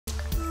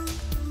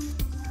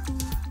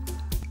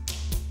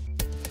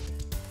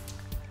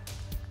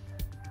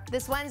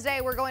This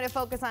Wednesday, we're going to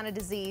focus on a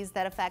disease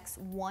that affects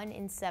 1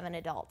 in 7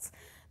 adults.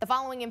 The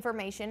following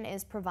information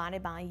is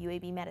provided by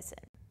UAB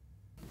Medicine.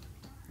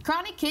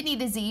 Chronic kidney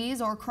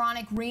disease or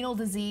chronic renal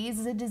disease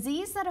is a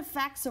disease that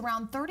affects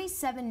around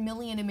 37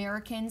 million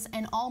Americans,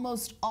 and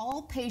almost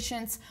all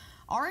patients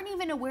aren't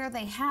even aware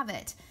they have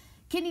it.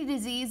 Kidney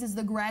disease is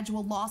the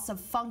gradual loss of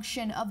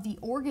function of the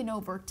organ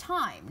over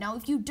time. Now,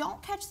 if you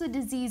don't catch the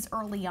disease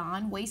early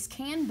on, waste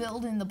can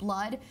build in the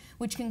blood,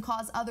 which can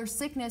cause other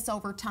sickness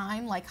over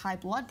time, like high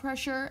blood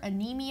pressure,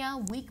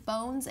 anemia, weak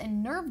bones,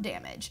 and nerve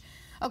damage.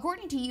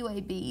 According to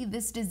UAB,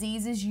 this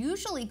disease is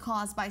usually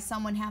caused by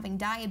someone having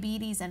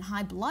diabetes and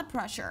high blood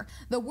pressure.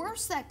 The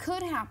worst that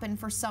could happen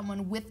for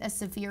someone with a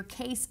severe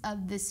case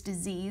of this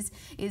disease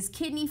is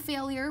kidney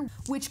failure,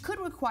 which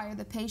could require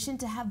the patient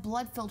to have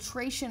blood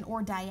filtration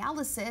or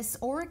dialysis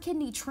or a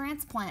kidney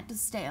transplant to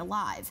stay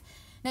alive.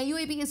 Now,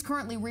 UAB is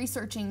currently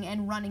researching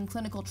and running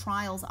clinical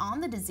trials on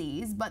the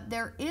disease, but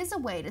there is a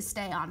way to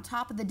stay on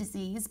top of the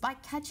disease by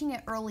catching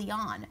it early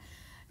on.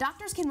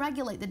 Doctors can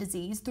regulate the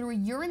disease through a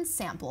urine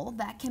sample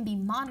that can be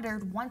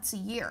monitored once a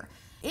year.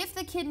 If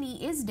the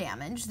kidney is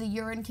damaged, the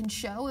urine can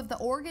show if the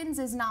organs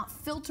is not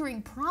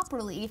filtering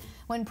properly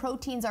when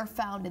proteins are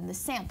found in the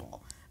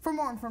sample. For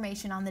more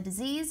information on the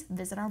disease,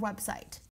 visit our website.